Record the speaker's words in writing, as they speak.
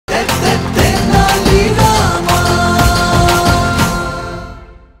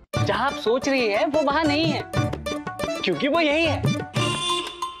सोच रही है वो वहां नहीं है, क्योंकि वो यही है।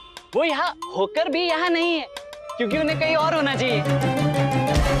 वो यहाँ होकर भी यहाँ नहीं है, क्योंकि उन्हें कहीं और होना चाहिए।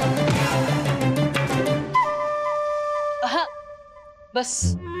 हाँ,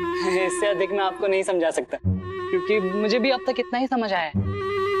 बस इससे अधिक मैं आपको नहीं समझा सकता, क्योंकि मुझे भी अब तक इतना ही समझ आया है।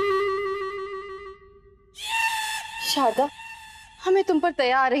 शारदा, हमें तुम पर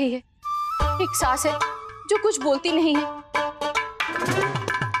दया आ रही है। एक सास है जो कुछ बोलती नहीं है,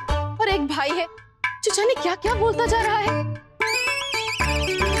 और एक भाई है जो जाने क्या क्या बोलता जा रहा है।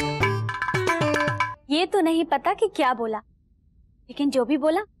 ये तो नहीं पता कि क्या बोला, लेकिन जो भी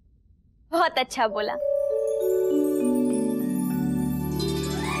बोला बहुत अच्छा बोला।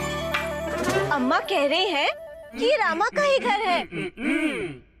 अम्मा कह रही हैं कि रामा का ही घर है।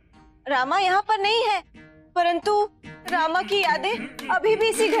 रामा यहाँ पर नहीं है, परंतु रामा की यादें अभी भी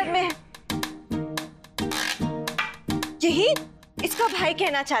इसी घर में है। यही इसका भाई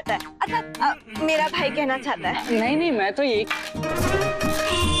कहना चाहता है, अर्थात मेरा भाई कहना चाहता है। नहीं नहीं, मैं तो ये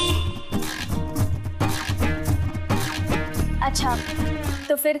अच्छा,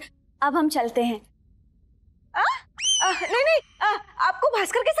 तो फिर अब हम चलते हैं। नहीं नहीं, आपको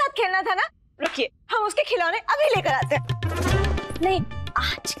भास्कर के साथ खेलना था ना। रुकिए, हम उसके खिलौने अभी लेकर आते हैं। नहीं,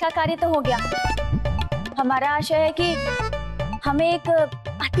 आज का कार्य तो हो गया। हमारा आशय है कि हमें एक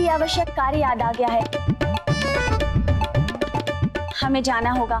अति आवश्यक कार्य याद आ गया है, हमें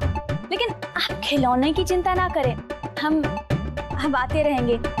जाना होगा। लेकिन आप खिलौने की चिंता ना करें, हम आते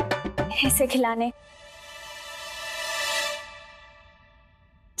रहेंगे ऐसे खिलाने।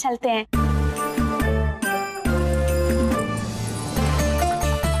 चलते हैं।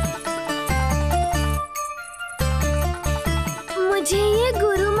 मुझे ये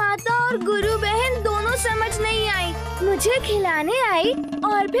गुरु माता और गुरु बहन दोनों समझ नहीं आई। मुझे खिलाने आई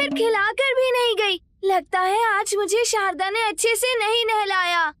और फिर खिलाकर भी नहीं गई। लगता है आज मुझे शारदा ने अच्छे से नहीं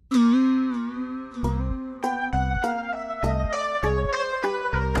नहलाया।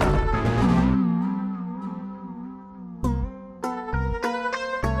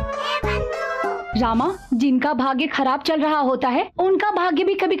 रामा, जिनका भाग्य खराब चल रहा होता है उनका भाग्य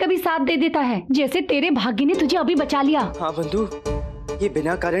भी कभी कभी साथ दे देता है, जैसे तेरे भाग्य ने तुझे अभी बचा लिया। हाँ बंधु, ये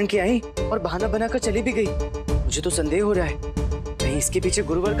बिना कारण के आई और बहाना बनाकर चली भी गई। मुझे तो संदेह हो रहा है, कहीं इसके पीछे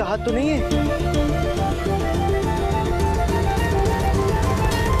गुरुवर का हाथ तो नहीं है।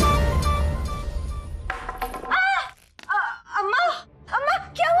 अम्मा, अम्मा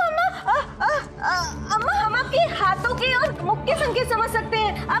क्या हुआ अम्मा? अम्मा, हम आपके हाथों के और मुख के संकेत समझ सकते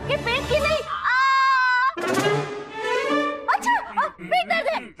हैं, आपके पेट की नहीं। अच्छा, पेट दर्द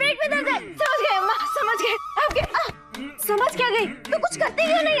है, पेट में दर्द है। समझ गए अम्मा, समझ गए। आपके समझ क्या गई? तो कुछ करते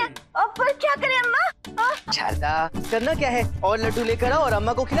ही नहीं है। अब पर क्या करें अम्मा? शारदा, करना क्या है, और लड्डू लेकर आओ और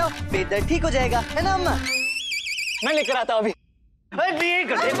अम्मा को खिलाओ, पेट दर्द ठीक हो जाएगा, है ना अम्मा? मैं लेकर आता हूँ अभी। अरे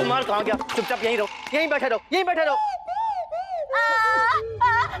गधे कुमार कहाँ गया? चुपचाप यहीं रहो, यहीं बैठे रहो, यहीं बैठे रहो।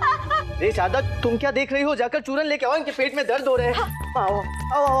 अरे शारदा, तुम क्या देख रही हो? जाकर चूरन लेके आओ, इनके पेट में दर्द हो रहे हैं। आओ आओ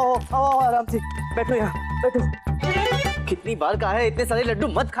आओ आओ आओ, आराम से बैठो, यहाँ बैठो। कितनी बार कहा है इतने सारे लड्डू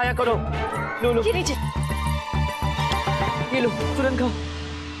मत खाया करो। लो लो, ये लो चूरन खाओ।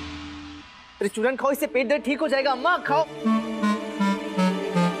 अरे चूरन खाओ, इससे पेट दर्द ठीक हो जाएगा। अम्मा खाओ।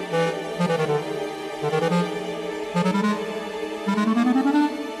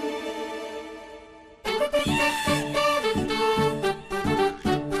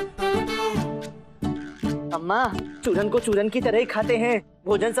 अम्मा, चूरन को चूरन की तरह ही खाते हैं,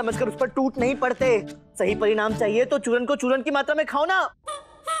 भोजन समझकर उस पर टूट नहीं पड़ते। सही परिणाम चाहिए तो चूरन को चूरन की मात्रा में खाओ ना।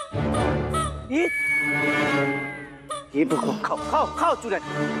 ये खाओ खाओ खाओ चूरन।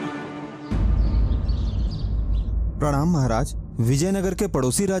 प्रणाम महाराज। विजयनगर के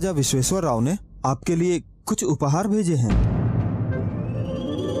पड़ोसी राजा विश्वेश्वर राव ने आपके लिए कुछ उपहार भेजे हैं।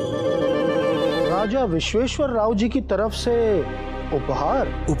 राजा विश्वेश्वर राव जी की तरफ से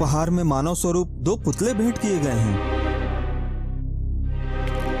उपहार में मानव स्वरूप 2 पुतले भेंट किए गए हैं।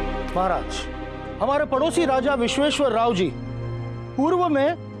 महाराज, हमारे पड़ोसी राजा विश्वेश्वर राव जी पूर्व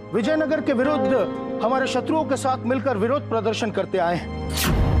में विजयनगर के विरुद्ध हमारे शत्रुओं के साथ मिलकर विरोध प्रदर्शन करते आए हैं।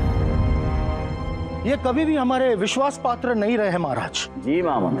 ये कभी भी हमारे विश्वास पात्र नहीं रहे महाराज। जी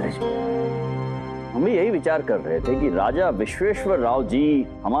महामंत्री जी, हम भी यही विचार कर रहे थे कि राजा विश्वेश्वर राव जी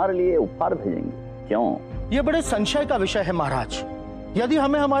हमारे लिए उपहार भेजेंगे। क्यों? ये बड़े संशय का विषय है महाराज। यदि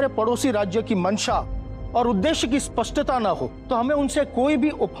हमें हमारे पड़ोसी राज्य की मंशा और उद्देश्य की स्पष्टता न हो तो हमें उनसे कोई भी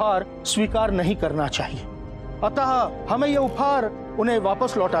उपहार स्वीकार नहीं करना चाहिए। अतः हमें ये उपहार उन्हें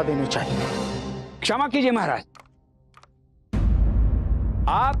वापस लौटा देने चाहिए। क्षमा कीजिए महाराज,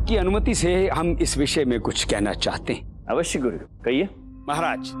 आपकी अनुमति से हम इस विषय में कुछ कहना चाहते हैं। अवश्य गुरु, कहिए।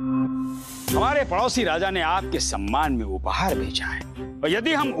 महाराज, हमारे पड़ोसी राजा ने आपके सम्मान में उपहार भेजा है, और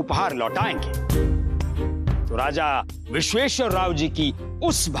यदि हम उपहार लौटाएंगे तो राजा विश्वेश्वर राव जी की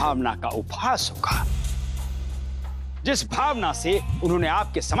उस भावना का उपहास होगा जिस भावना से उन्होंने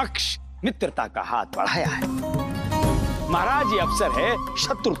आपके समक्ष मित्रता का हाथ बढ़ाया है। महाराज, ये अवसर है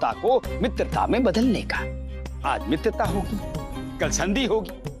शत्रुता को मित्रता में बदलने का। आज मित्रता होगी, कल संधि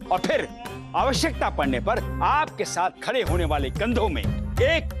होगी, और फिर आवश्यकता पड़ने पर आपके साथ खड़े होने वाले कंधों में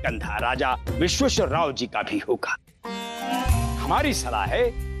एक कंधा राजा विश्वेश्वर राव जी का भी होगा। हमारी सलाह है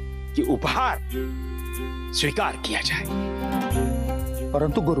कि उपहार स्वीकार किया जाए।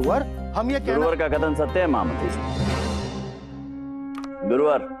 परंतु गुरुवर, हम ये गुरुवर का कथन सत्य है महामंत्री जी।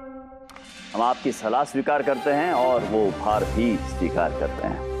 गुरुवर, हम आपकी सलाह स्वीकार करते हैं और वो उपहार भी स्वीकार करते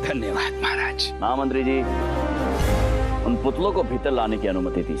हैं। धन्यवाद महाराज। महामंत्री जी, उन पुतलों को भीतर लाने की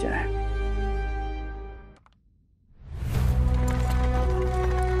अनुमति दी जाए।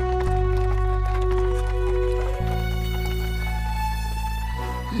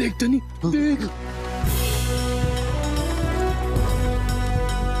 देख धनी, देख।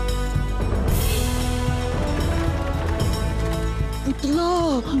 पुतला,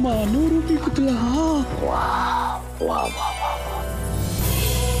 मानो रूपी पुतला। वाह वाह वाह वाह।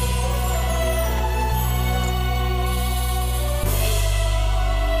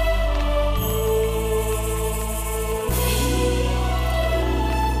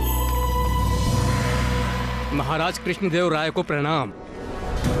 महाराज कृष्णदेवराय को प्रणाम।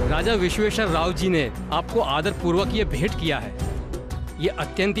 राजा विश्वेश्वर राव जी ने आपको आदर पूर्वक ये भेंट किया है। ये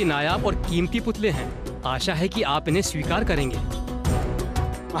अत्यंत ही नायाब और कीमती पुतले हैं। आशा है कि आप इन्हें स्वीकार करेंगे।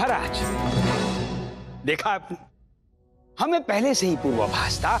 महाराज, देखा आपने, हमें पहले से ही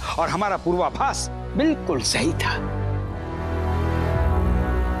पूर्वाभास था और हमारा पूर्वाभास बिल्कुल सही था।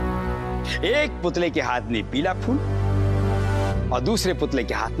 एक पुतले के हाथ में पीला फूल और दूसरे पुतले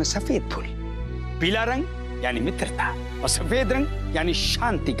के हाथ में सफेद फूल। पीला रंग यानी मित्रता और सफेद रंग यानी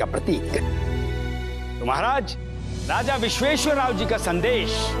शांति का प्रतीक। तो महाराज, राजा विश्वेश्वर राव जी का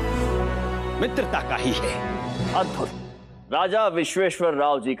संदेश मित्रता का ही है। अद्भुत। राजा विश्वेश्वर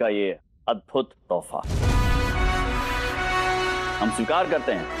राव जी का ये अद्भुत तोहफा हम स्वीकार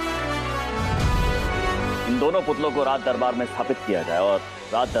करते हैं। इन दोनों पुतलों को राज दरबार में स्थापित किया जाए और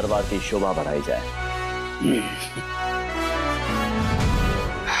राज दरबार की शोभा बढ़ाई जाए।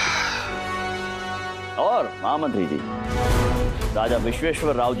 और महामंत्री जी, राजा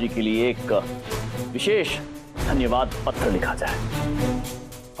विश्वेश्वर राव जी के लिए एक विशेष धन्यवाद पत्र लिखा जाए।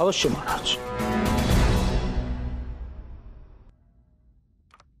 अवश्य महाराज।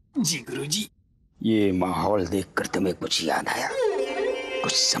 जी गुरुजी। ये माहौल देखकर तुम्हें कुछ याद आया?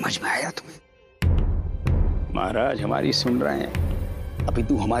 कुछ समझ में आया तुम्हें? महाराज हमारी सुन रहे हैं, अभी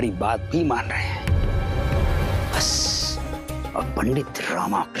तू हमारी बात भी मान रहे हैं। बस अब पंडित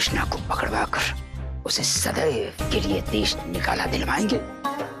रामा कृष्णा को पकड़वाकर उसे सदैव के लिए देश निकाला दिलवाएंगे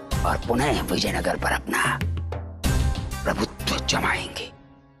और पुनः विजयनगर पर अपना प्रभुत्व जमाएंगे।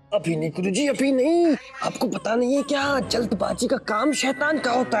 अभी नहीं गुरुजी, अभी नहीं। आपको पता नहीं है क्या, जल्दबाजी का काम शैतान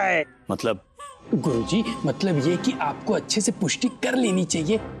का होता है। मतलब? गुरुजी, मतलब ये कि आपको अच्छे से पुष्टि कर लेनी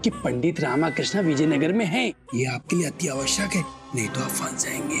चाहिए कि पंडित रामा कृष्णा विजयनगर में हैं। ये आपके लिए अति आवश्यक है, नहीं तो आप फंस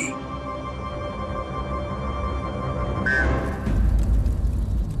जाएंगे।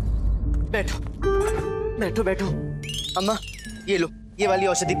 बैठो बैठो बैठो। अम्मा, ये लो, ये वाली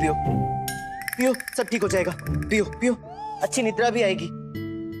औषधि पियो। पियो, सब ठीक हो जाएगा। पियो पियो, अच्छी निद्रा भी आएगी।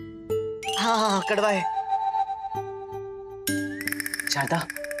 हाँ हाँ हाँ, कड़वा है। शारदा,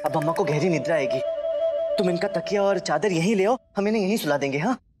 अब अम्मा को गहरी निद्रा आएगी। तुम इनका तकिया और चादर यहीं ले आओ, हम इन्हें यहीं सुला देंगे।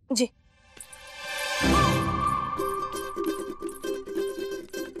 हाँ जी।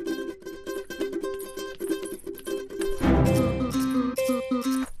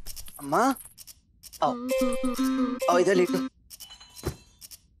 अम्मा, आओ आओ, इधर लेटो।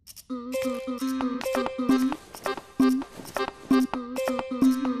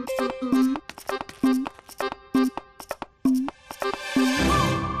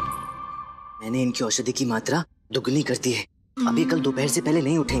 मैंने इनकी औषधि की मात्रा दुगनी कर दी है। अभी कल दोपहर से पहले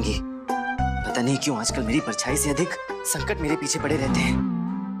नहीं उठेंगी। पता नहीं क्यों आजकल मेरी परछाई से अधिक संकट मेरे पीछे पड़े रहते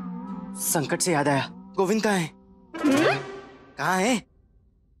हैं। संकट से याद आया, गोविंद कहाँ है? कहाँ है?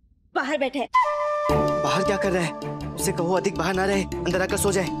 बाहर बैठे। बाहर क्या कर रहा है? उसे कहो अधिक बाहर ना रहे, अंदर आकर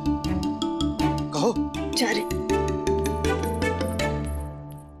सो जाए। कहो। जा रहे।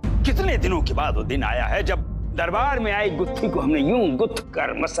 कितने दिनों के बाद वो दिन आया है जब दरबार में आई गुत्थी को हमने यूं गुत्थ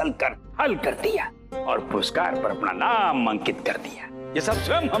कर मसल कर हल कर दिया और पुरस्कार पर अपना नाम अंकित कर दिया। ये सब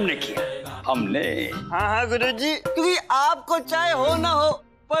स्वयं हमने किया। हमने। हाँ हाँ गुरुजी, क्योंकि आपको चाहे हो ना हो,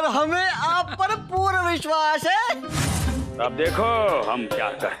 पर हमें आप पर पूर्ण विश्वास है। अब देखो हम क्या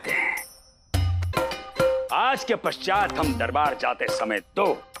करते हैं। आज के पश्चात हम दरबार जाते समय 2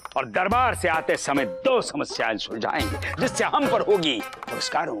 और दरबार से आते समय 2 समस्याएं सुलझाएंगे, जिससे हम पर होगी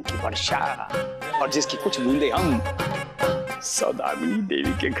पुरस्कारों की वर्षा और जिसकी कुछ बूंदे हम सौदामिनी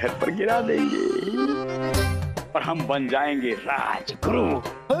देवी के घर पर गिरा देंगे और हम बन जाएंगे राजगुरु।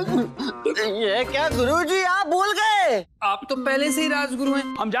 ये क्या गुरुजी, आप भूल गए? आप तो पहले से ही राजगुरु हैं।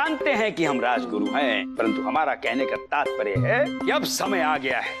 हम जानते हैं कि हम राजगुरु हैं, परंतु हमारा कहने का तात्पर्य है कि अब समय आ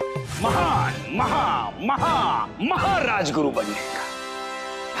गया है महा राजगुरु बनने का।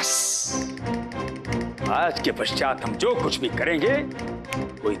 बस आज के पश्चात हम जो कुछ भी करेंगे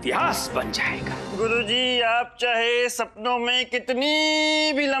वो इतिहास बन जाएगा। गुरुजी, आप चाहे सपनों में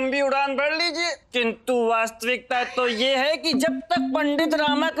कितनी भी लंबी उड़ान भर लीजिए, किंतु वास्तविकता तो ये है कि जब तक पंडित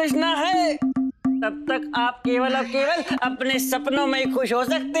रामाकृष्ण है तब तक आप केवल और केवल अपने सपनों में ही खुश हो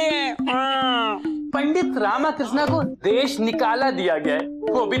सकते हैं। पंडित रामाकृष्ण को देश निकाला दिया गया है,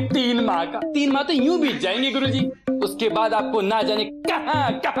 वो भी 3 माह का। 3 माह तो यूं बीत जाएंगे गुरुजी, उसके बाद आपको ना जाने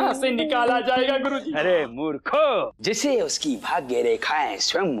कहां कहां से निकाला जाएगा गुरुजी। अरे मूर्खो, जिसे उसकी भाग्य रेखाएं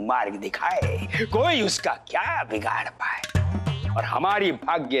स्वयं मार्ग दिखाए, कोई उसका क्या बिगाड़ पाए। और हमारी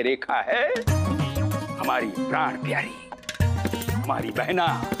भाग्य रेखा है हमारी प्राण प्यारी, हमारी बहना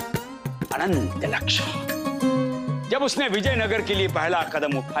अनंत लक्ष्मी। जब उसने विजयनगर के लिए पहला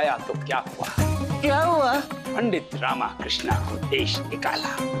कदम उठाया तो क्या हुआ? क्या हुआ? पंडित रामाकृष्ण को देश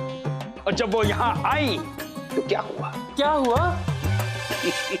निकाला। और जब वो यहाँ आई तो क्या हुआ? क्या हुआ?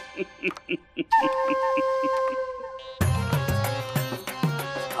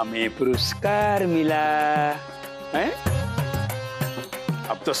 हमें पुरस्कार मिला है?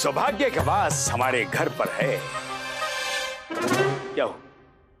 अब तो सौभाग्य का वास हमारे घर पर है। क्या हो,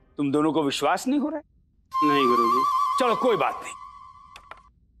 तुम दोनों को विश्वास नहीं हो रहा है? नहीं गुरुजी। चलो कोई बात नहीं,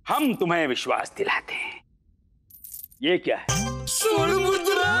 हम तुम्हें विश्वास दिलाते हैं। ये क्या है? स्वर्ण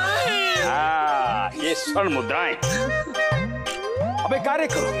मुद्राएं। हाँ, ये स्वर्ण मुद्राएं। अब एक कार्य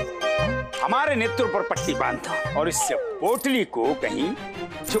करो, हमारे नेत्र पर पट्टी बांध दो और इस पोटली को कहीं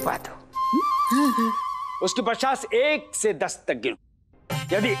छुपा दो। उसके पश्चात 1 से 10 तक गिनो।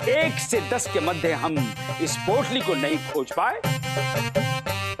 यदि 1 से 10 के मध्य हम इस पोटली को नहीं खोज पाए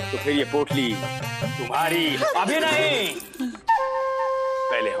तो फिर ये पोटली तुम्हारी। अभी नहीं,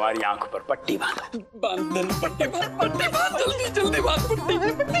 पहले हमारी आंखों पर पट्टी बांधो। पट्टी बांध, जल्दी बांध पट्टी।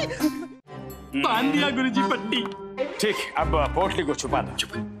 बांध दिया गुरुजी पट्टी। ठीक, अब पोटली को छुपा दो।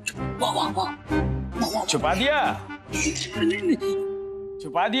 छुपा दिया?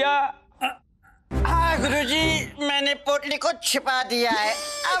 छुपा दिया? हाँ गुरुजी, मैंने पोटली को छिपा दिया है।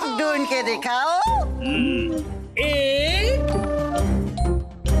 अब ढूंढ के दिखाओ। 1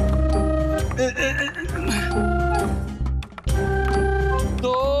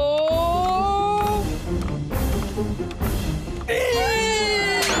 2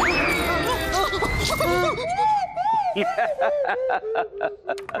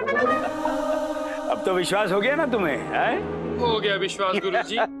 अब तो विश्वास हो गया ना तुम्हें? है? हो गया विश्वास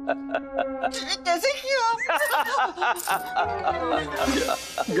गुरुजी। कैसे किया?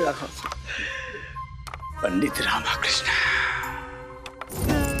 पंडित रामाकृष्ण,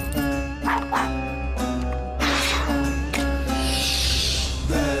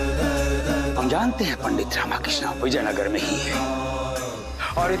 हम जानते हैं पंडित रामाकृष्ण विजयनगर में ही है,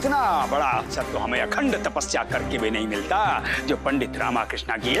 और इतना बड़ा अवसर तो हमें अखंड तपस्या करके भी नहीं मिलता जो पंडित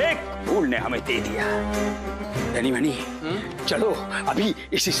रामाकृष्ण की एक भूल ने हमें दे दिया। धनी-मनी, चलो अभी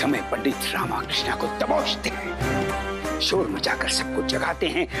इसी समय पंडित रामाकृष्ण को दबोचते हैं, शोर मचाकर सबको जगाते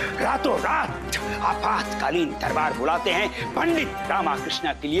हैं, रातों रात आपातकालीन दरबार बुलाते हैं, पंडित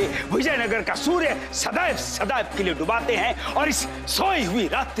रामाकृष्ण के लिए विजयनगर का सूर्य सदैव सदैव के लिए डुबाते हैं और इस सोई हुई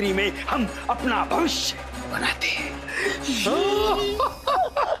रात्रि में हम अपना भविष्य बनाते हैं।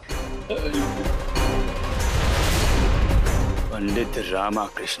 पंडित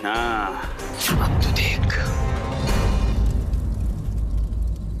रामाकृष्ण, अब तो देख।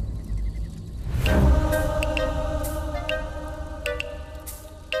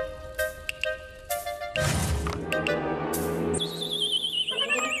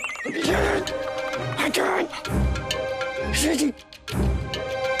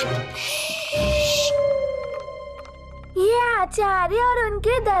 ये आचार्य और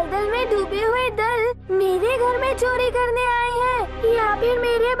उनके दलदल में डूबे हुए दल मेरे घर में चोरी करने आए हैं या फिर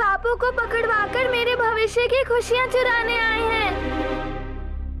मेरे बापू को पकड़वाकर मेरे भविष्य की खुशियाँ चुराने आए हैं।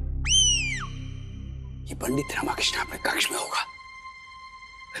 ये पंडित रामाकृष्ण अपने कक्ष में होगा,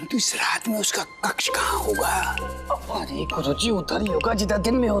 परंतु इस रात में उसका कक्ष कहाँ होगा? अरे गुरुजी, उधर ही होगा जिधर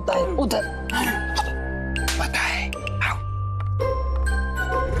दिन में होता है, उधर। पता है।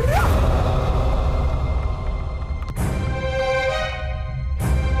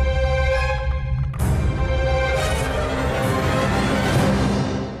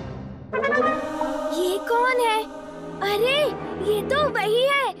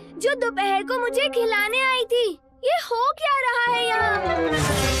 मुझे खिलाने आई थी। ये हो क्या रहा है यहाँ?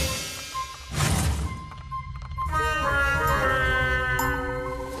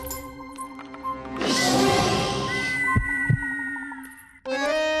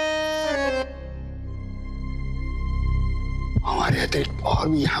 हमारे अतिरिक्त और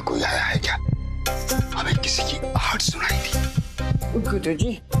भी यहाँ कोई आया है क्या? हमें किसी की आहट सुनाई थी।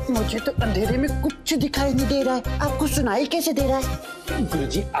 गुरुजी, मुझे तो अंधेरे में कुछ दिखाई नहीं दे रहा है, आपको सुनाई कैसे दे रहा है?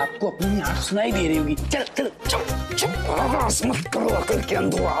 गुरुजी, आपको अपनी आहट सुनाई दे रही होगी। चल चल चुप चुप, आवाज मत करो, अकल के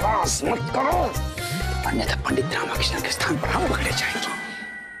अंधो, आवाज मत करो, अन्यथा पंडित रामकृष्ण के स्थान पर हम पकड़े जाएंगे।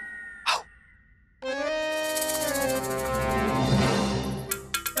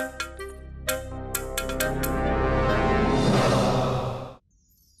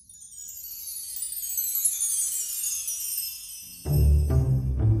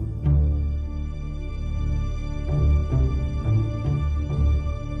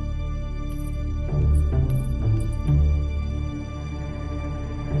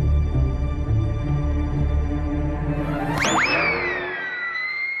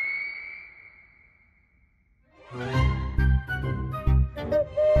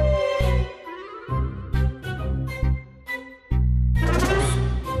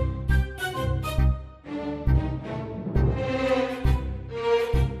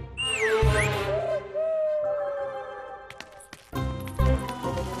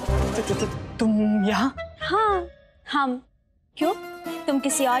 तुम यहाँ? हाँ, हम क्यों? तुम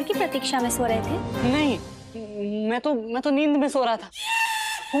किसी और की प्रतीक्षा में सो रहे थे? नहीं, मैं तो नींद में सो रहा था।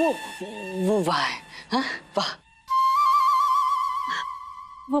 वो वाह है, हाँ वाह।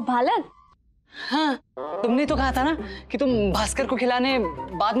 वो बालक? हाँ, तुमने तो कहा था ना कि तुम भास्कर को खिलाने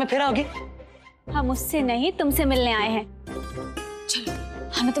बाद में फिर आओगी। हम उससे नहीं, तुमसे मिलने आए हैं। चलो,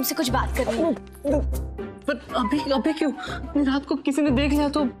 हमें तुमसे कुछ बात करनी है। पर अभी क्यों? इतनी रात को किसी ने देख लिया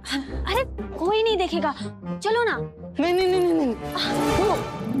तो? अरे कोई नहीं देखेगा, चलो ना। नहीं नहीं नहीं नहीं,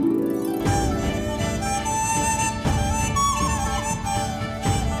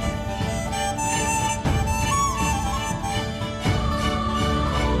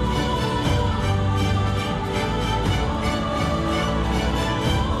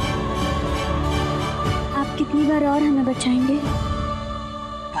 आप कितनी बार और हमें बचाएंगे?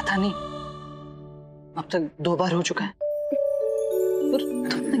 पता नहीं, अब तक 2 बार हो चुका है। पर तुम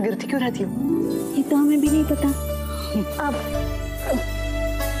इतना गिरती क्यों रहती हो? ये तो हमें भी नहीं पता। अब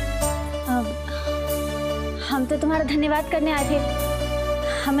हम तो तुम्हारा धन्यवाद करने आए थे,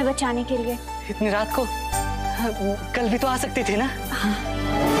 हमें बचाने के लिए। इतनी रात को? कल भी तो आ सकती थी ना।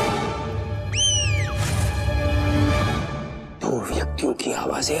 2 व्यक्तियों की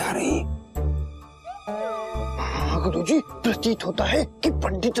आवाजें आ रही। गुरुजी, प्रतीत होता है कि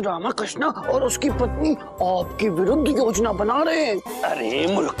पंडित रामकृष्ण और उसकी पत्नी आपके विरुद्ध योजना बना रहे हैं। अरे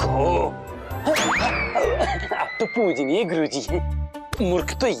मूर्खो, आप तो पूजनीय गुरुजी हैं।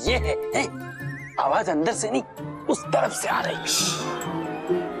 मूर्ख तो ये है? आवाज अंदर से नहीं, उस तरफ से आ रही।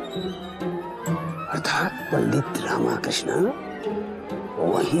 अर्थात पंडित रामकृष्ण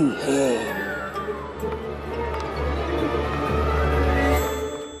वही है।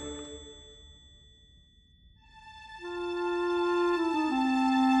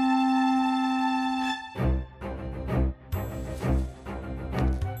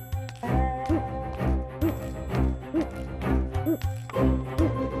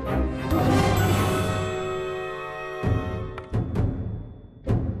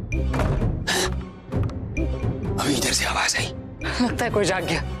 लगता है कोई जाग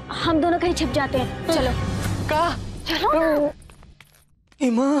गया। हम दोनों कहीं छिप जाते हैं, चलो। कहाँ? चलो।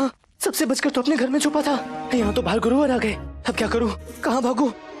 इमा, सबसे बचकर तो अपने घर में छुपा था, यहाँ तो बाहर गुरुवर आ गए। अब क्या करूँ, कहाँ भागूं?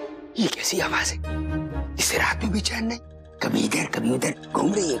 ये कैसी आवाज है? इसे रात में भी चैन नहीं, कभी इधर कभी उधर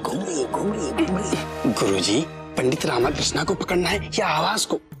घूम रही है, घूम रही है, घूम रही है, घूम रही है। गुरुजी, पंडित रामकृष्ण को पकड़ना है या आवाज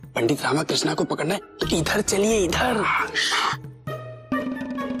को? पंडित रामकृष्ण को पकड़ना है तो इधर चलिए, इधर।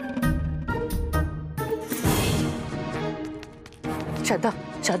 शादा,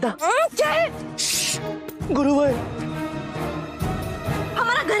 शादा। क्या है? गुरुवर,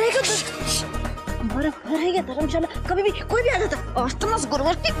 हमारा घर है क्या? हमारा घर है या धर्मशाला? कभी भी कोई भी आ जाता। आज तो मैं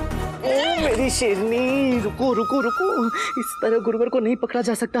गुरुवर की। ओ मेरी शेरनी, रुको रुको रुको, इस तरह गुरुवर को नहीं पकड़ा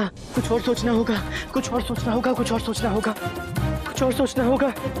जा सकता। कुछ और सोचना होगा, कुछ और सोचना होगा, कुछ और सोचना होगा, कुछ और सोचना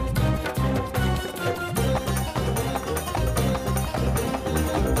होगा।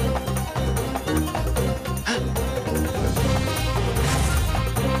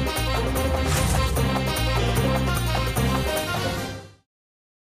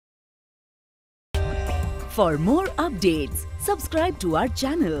 For more updates, subscribe to our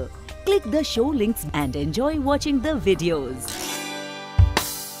channel, click the show links and enjoy watching the videos.